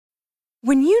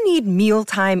When you need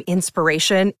mealtime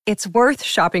inspiration, it's worth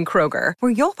shopping Kroger,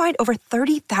 where you'll find over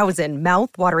 30,000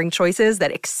 mouth-watering choices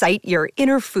that excite your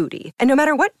inner foodie. And no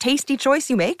matter what tasty choice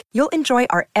you make, you'll enjoy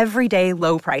our everyday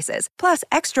low prices, plus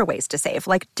extra ways to save,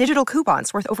 like digital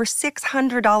coupons worth over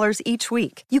 $600 each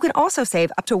week. You can also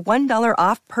save up to $1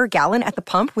 off per gallon at the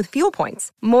pump with fuel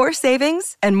points. More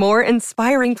savings and more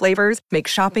inspiring flavors make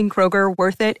shopping Kroger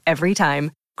worth it every time.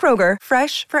 Kroger,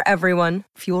 fresh for everyone.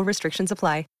 Fuel restrictions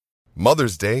apply.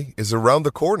 Mother's Day is around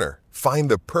the corner.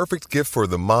 Find the perfect gift for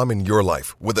the mom in your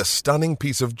life with a stunning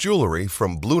piece of jewelry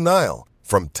from Blue Nile.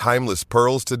 From timeless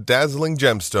pearls to dazzling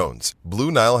gemstones,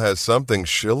 Blue Nile has something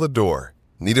she'll adore.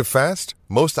 Need it fast?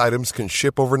 Most items can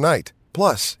ship overnight.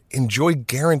 Plus, enjoy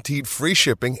guaranteed free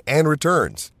shipping and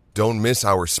returns. Don't miss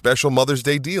our special Mother's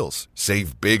Day deals.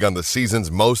 Save big on the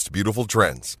season's most beautiful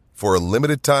trends. For a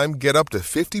limited time, get up to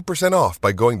 50% off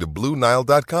by going to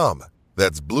BlueNile.com.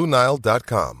 That's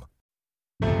BlueNile.com.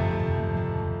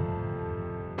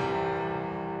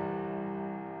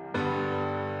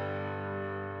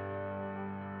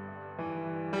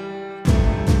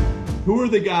 Who are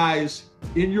the guys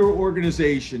in your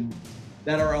organization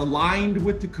that are aligned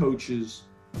with the coaches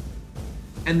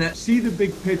and that see the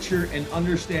big picture and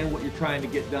understand what you're trying to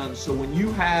get done? So when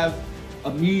you have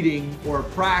a meeting or a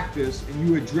practice and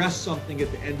you address something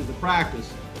at the end of the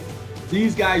practice,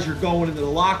 these guys are going into the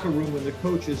locker room when the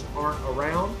coaches aren't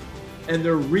around and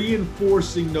they're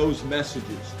reinforcing those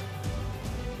messages.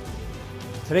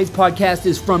 Today's podcast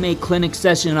is from a clinic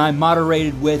session I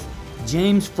moderated with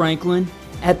James Franklin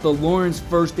at the Lawrence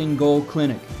First and Goal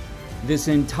Clinic. This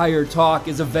entire talk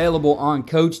is available on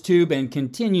CoachTube and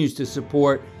continues to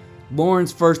support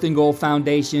Lawrence First and Goal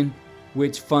Foundation,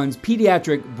 which funds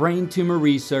pediatric brain tumor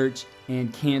research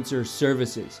and cancer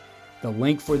services. The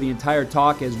link for the entire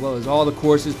talk, as well as all the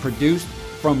courses produced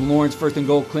from Lawrence First and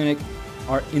Goal Clinic,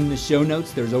 are in the show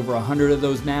notes. There's over 100 of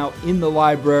those now in the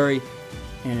library,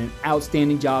 and an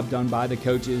outstanding job done by the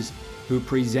coaches who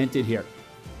presented here.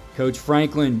 Coach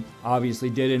Franklin obviously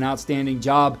did an outstanding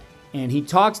job, and he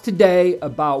talks today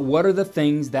about what are the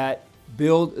things that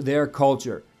build their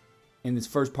culture. In this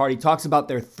first part, he talks about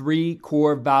their 3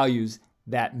 core values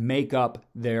that make up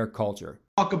their culture.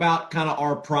 Talk about kind of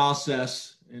our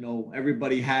process.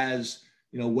 Everybody has,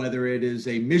 whether it is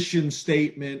a mission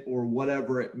statement or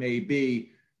whatever it may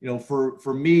be.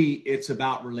 For me, it's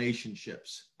about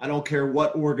relationships. I don't care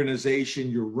what organization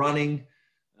you're running.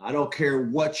 I don't care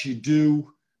what you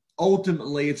do.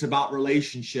 Ultimately, it's about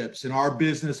relationships. In our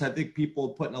business, I think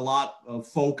people are putting a lot of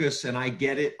focus, and I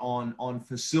get it, on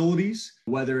facilities,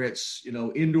 whether it's,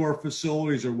 indoor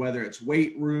facilities or whether it's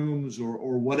weight rooms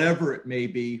or whatever it may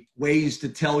be, ways to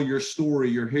tell your story,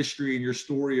 your history, and your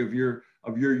story of your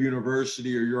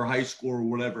university or your high school or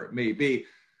whatever it may be.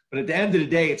 But at the end of the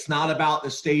day, it's not about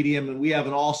the stadium, and we have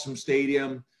an awesome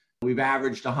stadium. We've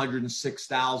averaged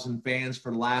 106,000 fans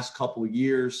for the last couple of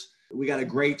years. We got a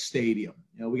great stadium.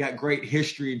 We got great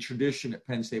history and tradition at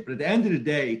Penn State. But at the end of the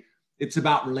day, it's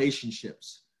about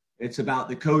relationships. It's about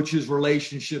the coaches'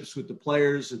 relationships with the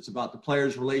players. It's about the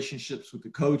players' relationships with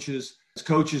the coaches. It's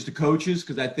coaches to coaches,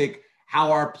 because I think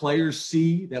how our players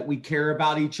see that we care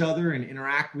about each other and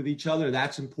interact with each other,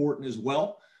 that's important as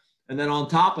well. And then on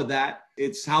top of that,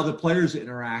 it's how the players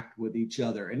interact with each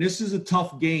other. And this is a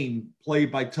tough game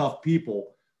played by tough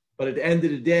people. But at the end of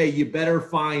the day, you better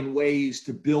find ways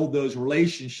to build those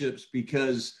relationships,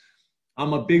 because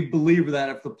I'm a big believer that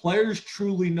if the players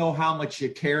truly know how much you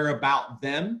care about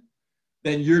them,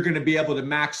 then you're going to be able to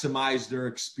maximize their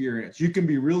experience. You can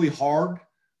be really hard.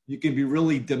 You can be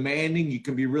really demanding. You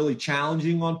can be really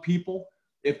challenging on people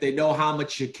if they know how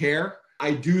much you care.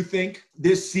 I do think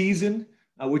this season,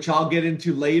 which I'll get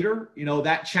into later,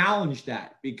 that challenged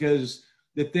that, because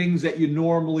the things that you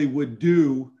normally would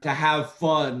do to have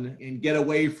fun and get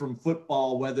away from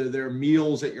football, whether they're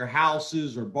meals at your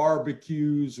houses or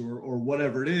barbecues or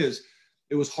whatever it is,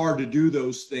 it was hard to do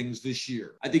those things this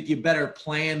year. I think you better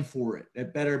plan for it.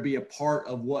 It better be a part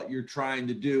of what you're trying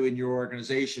to do in your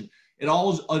organization. It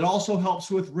also helps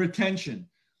with retention.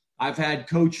 I've had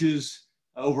coaches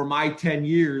over my 10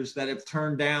 years that have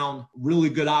turned down really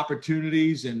good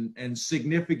opportunities and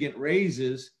significant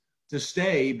raises to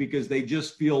stay, because they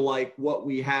just feel like what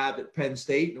we have at Penn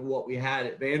State and what we had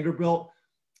at Vanderbilt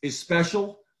is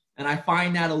special. And I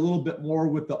find that a little bit more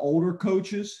with the older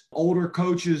coaches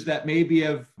that maybe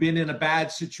have been in a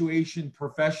bad situation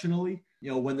professionally.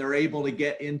 When they're able to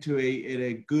get into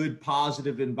a good,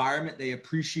 positive environment, they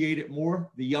appreciate it more.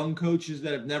 The young coaches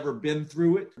that have never been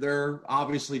through it, they're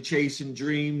obviously chasing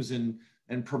dreams and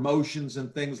promotions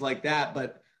and things like that.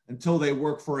 But until they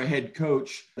work for a head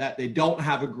coach that they don't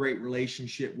have a great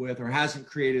relationship with or hasn't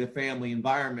created a family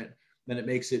environment, then it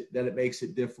makes it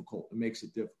difficult. It makes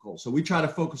it difficult. So we try to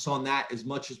focus on that as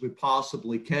much as we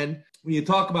possibly can. When you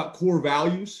talk about core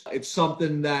values, it's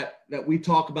something that we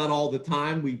talk about all the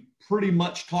time. We pretty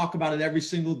much talk about it every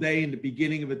single day in the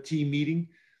beginning of a team meeting.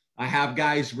 I have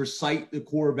guys recite the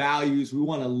core values. We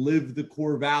want to live the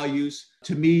core values.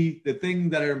 To me, the thing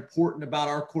that are important about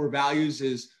our core values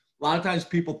is a lot of times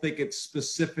people think it's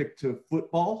specific to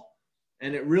football,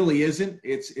 and it really isn't.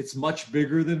 It's much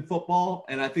bigger than football.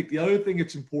 And I think the other thing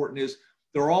that's important is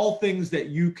they're all things that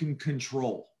you can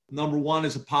control. Number one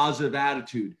is a positive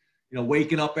attitude.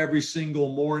 Waking up every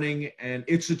single morning, and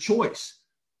it's a choice.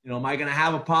 Am I going to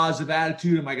have a positive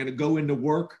attitude? Am I going to go into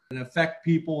work and affect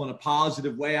people in a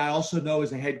positive way? I also know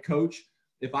as a head coach,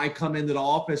 if I come into the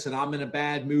office and I'm in a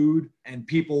bad mood and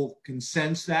people can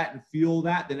sense that and feel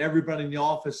that, then everybody in the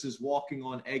office is walking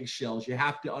on eggshells. You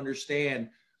have to understand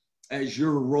as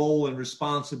your role and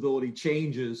responsibility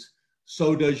changes,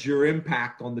 so does your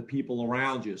impact on the people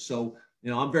around you. So,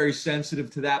 I'm very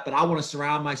sensitive to that, but I want to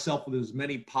surround myself with as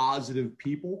many positive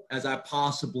people as I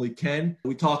possibly can.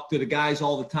 We talk to the guys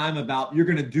all the time about you're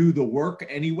going to do the work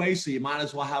anyway, so you might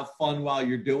as well have fun while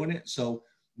you're doing it. So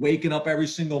waking up every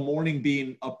single morning,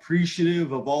 being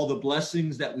appreciative of all the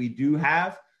blessings that we do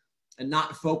have and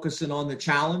not focusing on the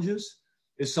challenges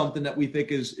is something that we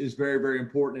think is very, very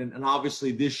important. And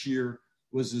obviously this year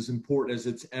was as important as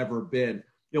it's ever been.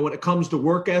 When it comes to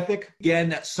work ethic, again,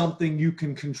 that's something you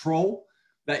can control,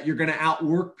 that you're going to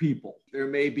outwork people. There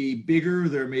may be bigger,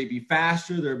 there may be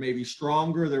faster, there may be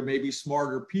stronger, there may be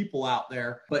smarter people out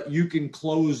there, but you can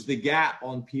close the gap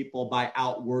on people by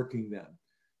outworking them.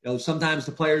 Sometimes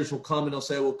the players will come and they'll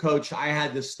say, well, coach, I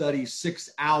had to study 6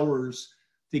 hours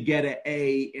to get an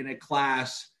A in a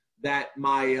class that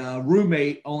my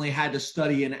roommate only had to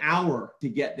study an hour to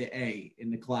get the A in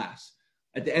the class.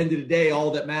 At the end of the day, all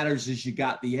that matters is you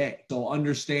got the A. So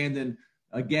understanding,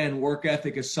 again, work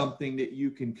ethic is something that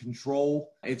you can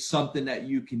control. It's something that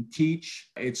you can teach.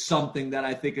 It's something that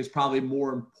I think is probably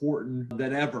more important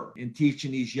than ever in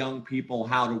teaching these young people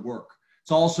how to work.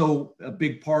 It's also a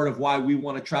big part of why we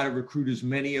want to try to recruit as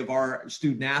many of our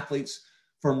student athletes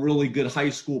from really good high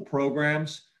school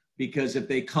programs, because if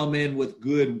they come in with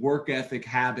good work ethic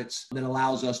habits, that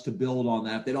allows us to build on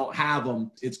that. If they don't have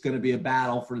them, it's going to be a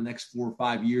battle for the next 4 or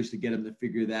 5 years to get them to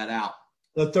figure that out.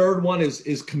 The third one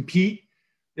is compete.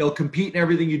 Compete in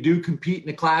everything you do. Compete in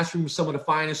the classroom with some of the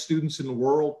finest students in the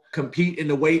world. Compete in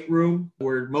the weight room,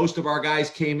 where most of our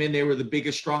guys came in. They were the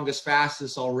biggest, strongest,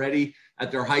 fastest already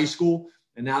at their high school.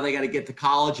 And now they got to get to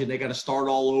college and they got to start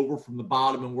all over from the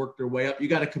bottom and work their way up. You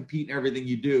got to compete in everything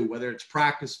you do, whether it's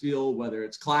practice field, whether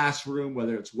it's classroom,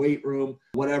 whether it's weight room,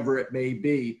 whatever it may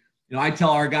be. I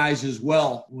tell our guys as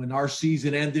well, when our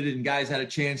season ended and guys had a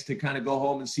chance to kind of go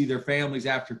home and see their families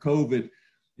after COVID,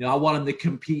 I want them to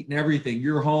compete in everything.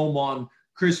 You're home on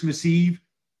Christmas Eve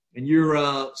and your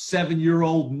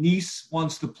 7-year-old niece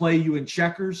wants to play you in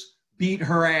checkers, beat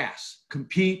her ass.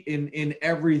 Compete in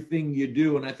everything you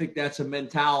do. And I think that's a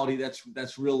mentality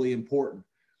that's really important.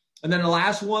 And then the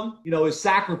last one, is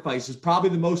sacrifice. Is probably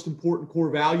the most important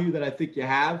core value that I think you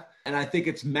have. And I think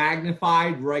it's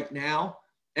magnified right now.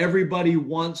 Everybody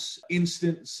wants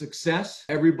instant success.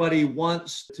 Everybody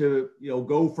wants to,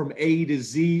 go from A to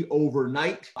Z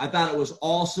overnight. I thought it was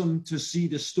awesome to see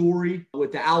the story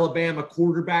with the Alabama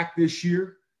quarterback this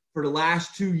year. For the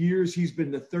last 2 years, he's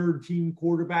been the third team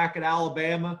quarterback at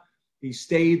Alabama. He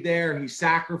stayed there. He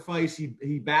sacrificed.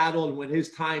 He battled. And when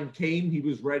his time came, he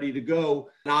was ready to go,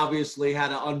 and obviously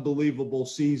had an unbelievable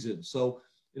season. So,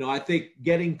 I think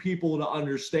getting people to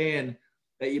understand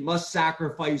that you must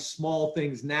sacrifice small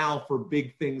things now for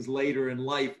big things later in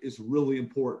life is really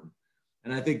important.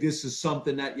 And I think this is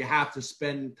something that you have to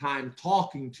spend time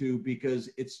talking to, because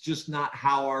it's just not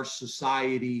how our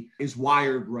society is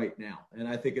wired right now. And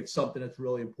I think it's something that's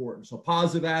really important. So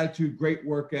positive attitude, great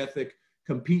work ethic,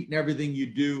 compete in everything you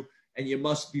do, and you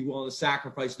must be willing to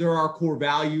sacrifice. There are core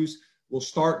values. We'll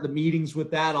start the meetings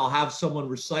with that. I'll have someone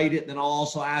recite it. And then I'll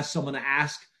also ask someone to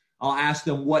I'll ask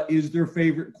them what is their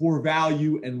favorite core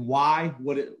value and why,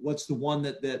 what's the one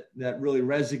that really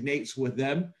resonates with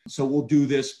them. So we'll do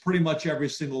this pretty much every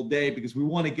single day, because we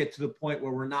want to get to the point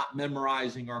where we're not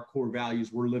memorizing our core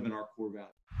values, we're living our core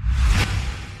values.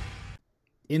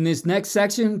 In this next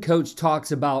section, Coach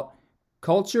talks about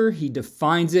culture. He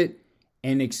defines it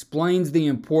and explains the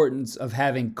importance of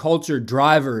having culture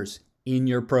drivers in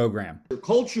your program.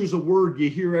 Culture is a word you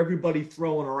hear everybody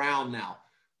throwing around now.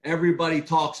 Everybody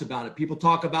talks about it. People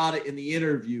talk about it in the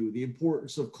interview, the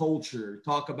importance of culture.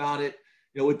 Talk about it,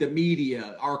 with the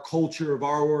media, our culture of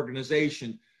our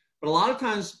organization. But a lot of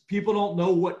times people don't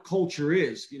know what culture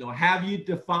is. Have you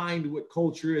defined what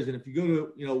culture is? And if you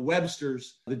go to,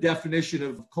 Webster's, the definition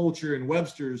of culture in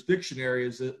Webster's dictionary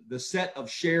is the set of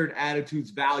shared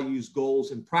attitudes, values, goals,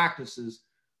 and practices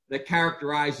that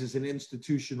characterizes an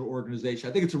institution or organization.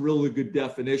 I think it's a really good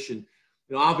definition.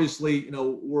 Obviously,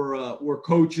 we're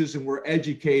coaches and we're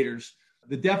educators.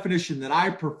 The definition that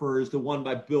I prefer is the one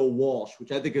by Bill Walsh,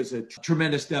 which I think is a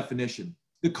tremendous definition.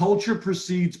 The culture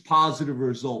precedes positive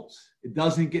results. It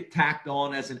doesn't get tacked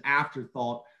on as an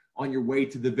afterthought on your way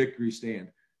to the victory stand.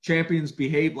 Champions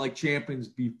behave like champions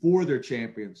before they're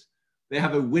champions. They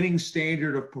have a winning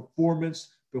standard of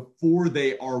performance before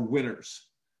they are winners.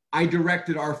 I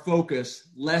directed our focus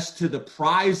less to the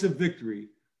prize of victory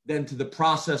than to the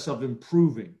process of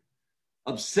improving,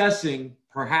 obsessing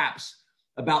perhaps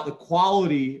about the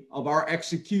quality of our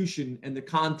execution and the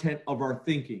content of our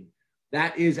thinking.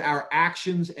 That is our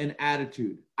actions and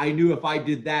attitude. I knew if I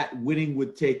did that, winning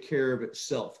would take care of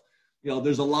itself.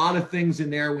 There's a lot of things in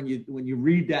there when you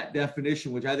read that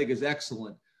definition, which I think is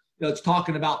excellent. It's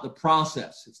talking about the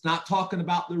process. It's not talking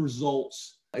about the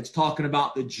results. It's talking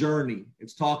about the journey.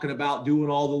 It's talking about doing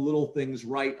all the little things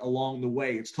right along the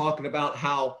way. It's talking about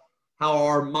how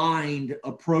our mind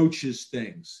approaches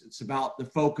things. It's about the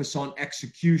focus on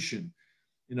execution.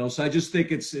 So I just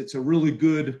think it's a really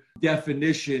good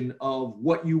definition of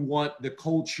what you want the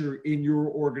culture in your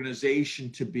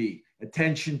organization to be.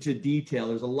 Attention to detail.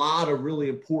 There's a lot of really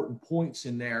important points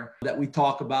in there that we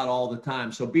talk about all the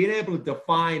time. So being able to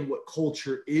define what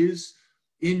culture is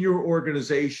in your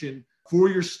organization, for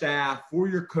your staff, for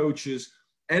your coaches,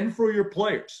 and for your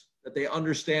players, that they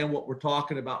understand what we're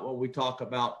talking about when we talk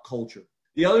about culture.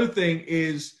 The other thing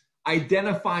is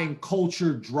identifying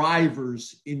culture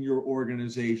drivers in your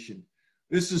organization.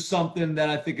 This is something that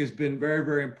I think has been very,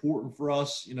 very important for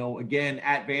us, again,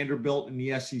 at Vanderbilt and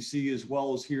the SEC, as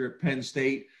well as here at Penn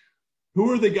State.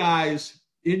 Who are the guys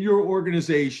in your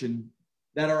organization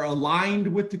that are aligned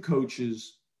with the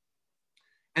coaches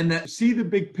and that see the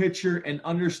big picture and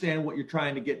understand what you're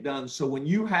trying to get done? So when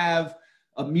you have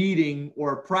a meeting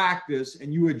or a practice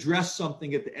and you address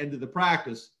something at the end of the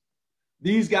practice,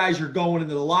 these guys are going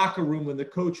into the locker room when the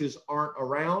coaches aren't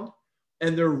around,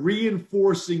 and they're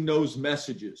reinforcing those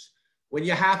messages. When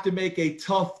you have to make a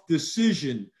tough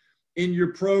decision in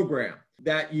your program,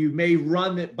 that you may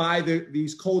run it by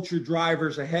these culture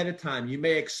drivers ahead of time. You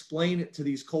may explain it to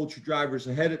these culture drivers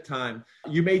ahead of time.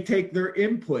 You may take their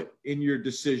input in your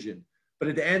decision. But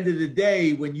at the end of the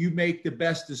day, when you make the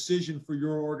best decision for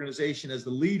your organization as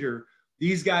the leader,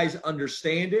 these guys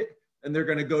understand it, and they're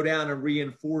going to go down and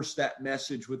reinforce that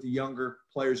message with the younger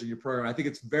players in your program. I think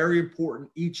it's very important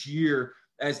each year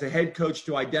as the head coach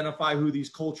to identify who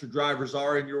these culture drivers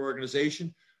are in your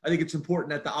organization. I think it's important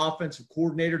that the offensive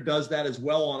coordinator does that as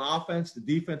well on offense. The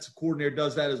defensive coordinator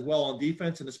does that as well on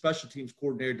defense, and the special teams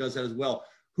coordinator does that as well.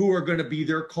 Who are going to be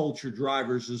their culture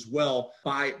drivers as well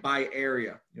by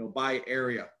area.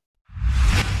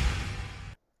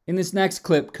 In this next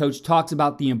clip, Coach talks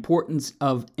about the importance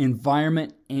of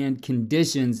environment and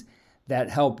conditions that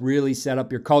help really set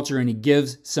up your culture, and he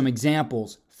gives some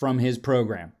examples from his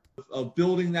program. Of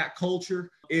building that culture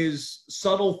is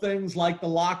subtle things like the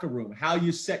locker room, how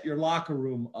you set your locker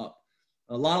room up.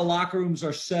 A lot of locker rooms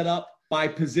are set up by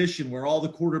position where all the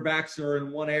quarterbacks are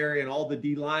in one area and all the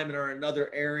D linemen are in another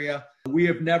area. We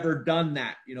have never done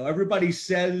that. Everybody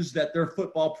says that their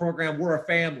football program, we're a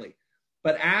family.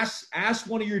 But ask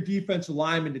one of your defensive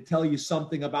linemen to tell you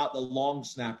something about the long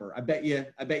snapper. I bet you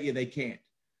they can't.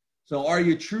 So are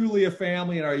you truly a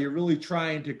family, and are you really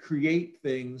trying to create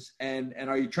things, and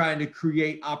are you trying to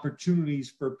create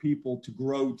opportunities for people to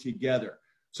grow together?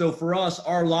 So for us,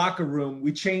 our locker room,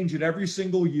 we change it every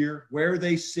single year, where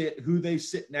they sit, who they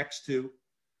sit next to.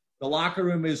 The locker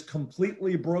room is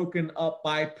completely broken up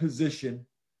by position.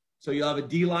 So you have a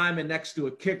D lineman next to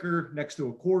a kicker, next to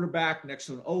a quarterback, next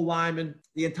to an O lineman.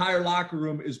 The entire locker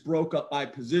room is broke up by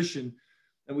position,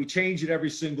 and we change it every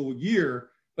single year.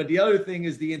 But the other thing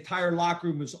is the entire locker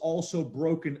room is also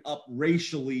broken up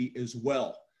racially as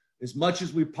well. As much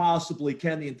as we possibly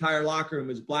can, the entire locker room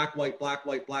is black, white, black,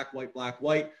 white, black, white, black,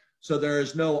 white. So there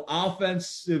is no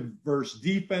offensive versus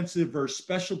defensive versus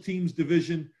special teams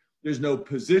division. There's no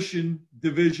position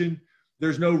division.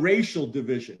 There's no racial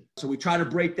division. So we try to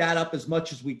break that up as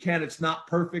much as we can. It's not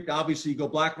perfect. Obviously, you go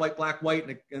black, white,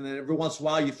 and then every once in a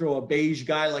while you throw a beige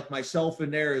guy like myself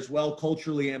in there as well,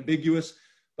 culturally ambiguous.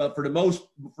 But for the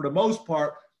most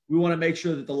part, we want to make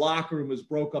sure that the locker room is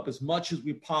broke up as much as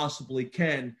we possibly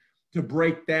can to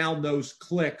break down those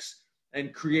cliques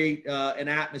and create an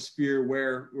atmosphere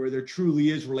where there truly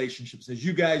is relationships. As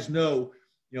you guys know,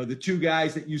 the two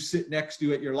guys that you sit next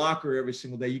to at your locker every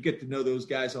single day, you get to know those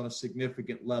guys on a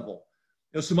significant level.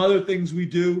 Some other things we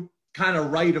do, kind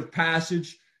of rite of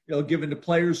passage, giving the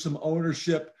players some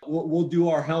ownership. We'll do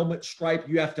our helmet stripe.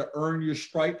 You have to earn your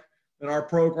stripe in our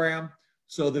program.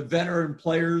 So the veteran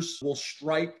players will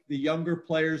stripe the younger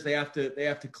players. They have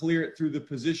to clear it through the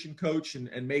position coach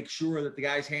and make sure that the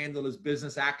guys handle his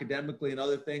business academically and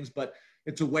other things. But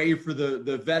it's a way for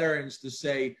the veterans to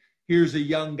say, here's a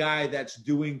young guy that's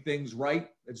doing things right,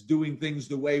 that's doing things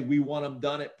the way we want them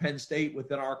done at Penn State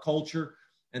within our culture,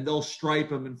 and they'll stripe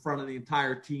them in front of the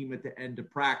entire team at the end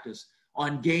of practice.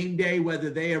 On game day, whether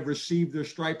they have received their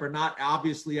stripe or not,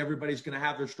 obviously everybody's going to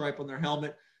have their stripe on their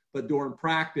helmet. But during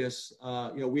practice,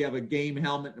 we have a game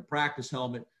helmet and a practice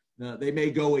helmet. They may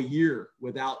go a year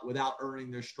without earning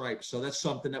their stripes. So that's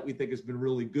something that we think has been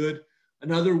really good.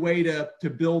 Another way to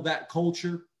build that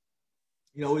culture,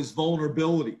 is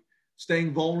vulnerability.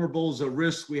 Staying vulnerable is a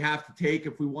risk we have to take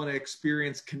if we want to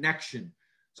experience connection.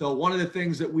 So one of the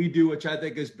things that we do, which I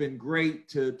think has been great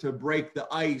to break the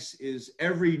ice, is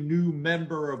every new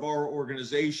member of our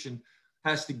organization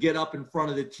has to get up in front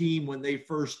of the team when they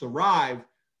first arrive,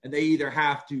 and they either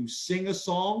have to sing a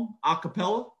song a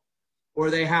cappella or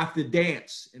they have to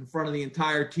dance in front of the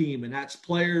entire team. And that's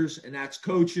players and that's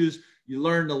coaches. You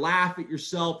learn to laugh at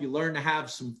yourself. You learn to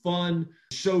have some fun,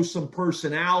 show some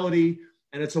personality,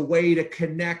 and it's a way to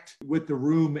connect with the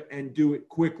room and do it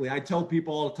quickly. I tell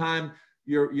people all the time,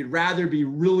 you'd rather be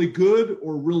really good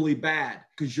or really bad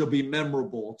because you'll be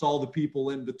memorable. It's all the people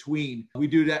in between. We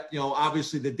do that,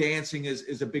 obviously the dancing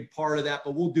is a big part of that,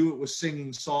 but we'll do it with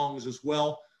singing songs as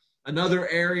well. Another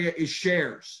area is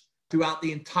shares. Throughout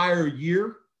the entire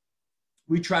year,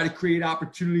 we try to create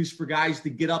opportunities for guys to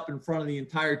get up in front of the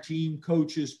entire team,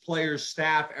 coaches, players,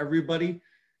 staff, everybody,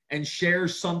 and share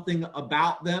something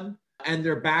about them and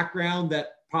their background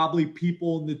that probably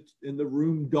people in the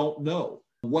room don't know.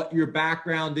 What your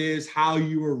background is, how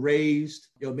you were raised,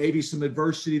 maybe some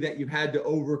adversity that you've had to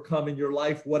overcome in your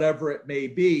life, whatever it may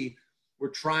be. We're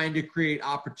trying to create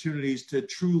opportunities to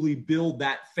truly build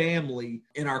that family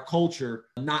in our culture,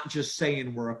 not just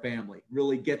saying we're a family,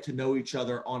 really get to know each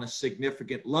other on a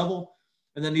significant level.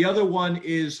 And then the other one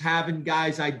is having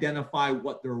guys identify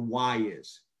what their why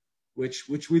is, which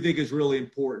we think is really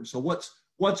important. So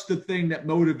what's the thing that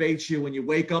motivates you when you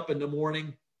wake up in the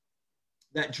morning,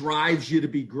 that drives you to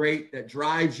be great, that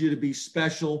drives you to be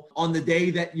special on the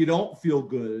day that you don't feel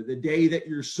good, the day that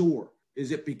you're sore?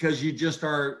 Is it because you just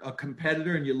are a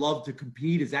competitor and you love to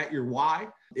compete? Is that your why?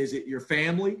 Is it your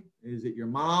family? Is it your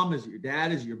mom? Is it your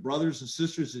dad? Is it your brothers and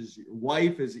sisters? Is it your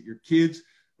wife? Is it your kids?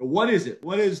 Or what is it?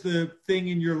 What is the thing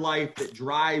in your life that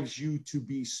drives you to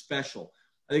be special?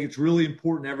 I think it's really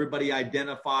important everybody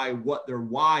identify what their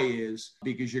why is,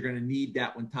 because you're going to need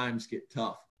that when times get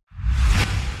tough.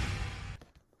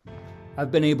 I've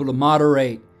been able to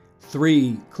moderate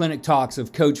 3 clinic talks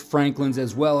of Coach Franklin's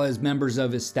as well as members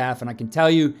of his staff, and I can tell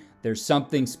you there's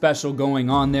something special going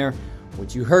on there.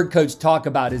 What you heard Coach talk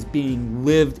about is being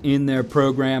lived in their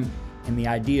program, and the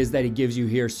ideas that he gives you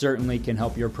here certainly can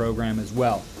help your program as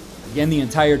well. Again, the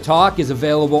entire talk is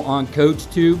available on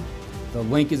CoachTube. The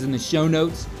link is in the show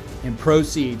notes, and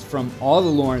proceeds from all the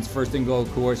Lawrence First and Goal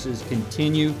courses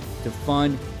continue to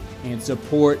fund and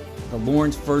support the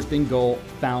Lawrence First and Goal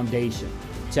Foundation.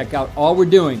 Check out all we're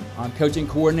doing on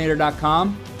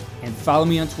coachingcoordinator.com and follow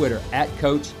me on Twitter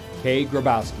 @Coach K.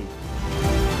 Grabowski.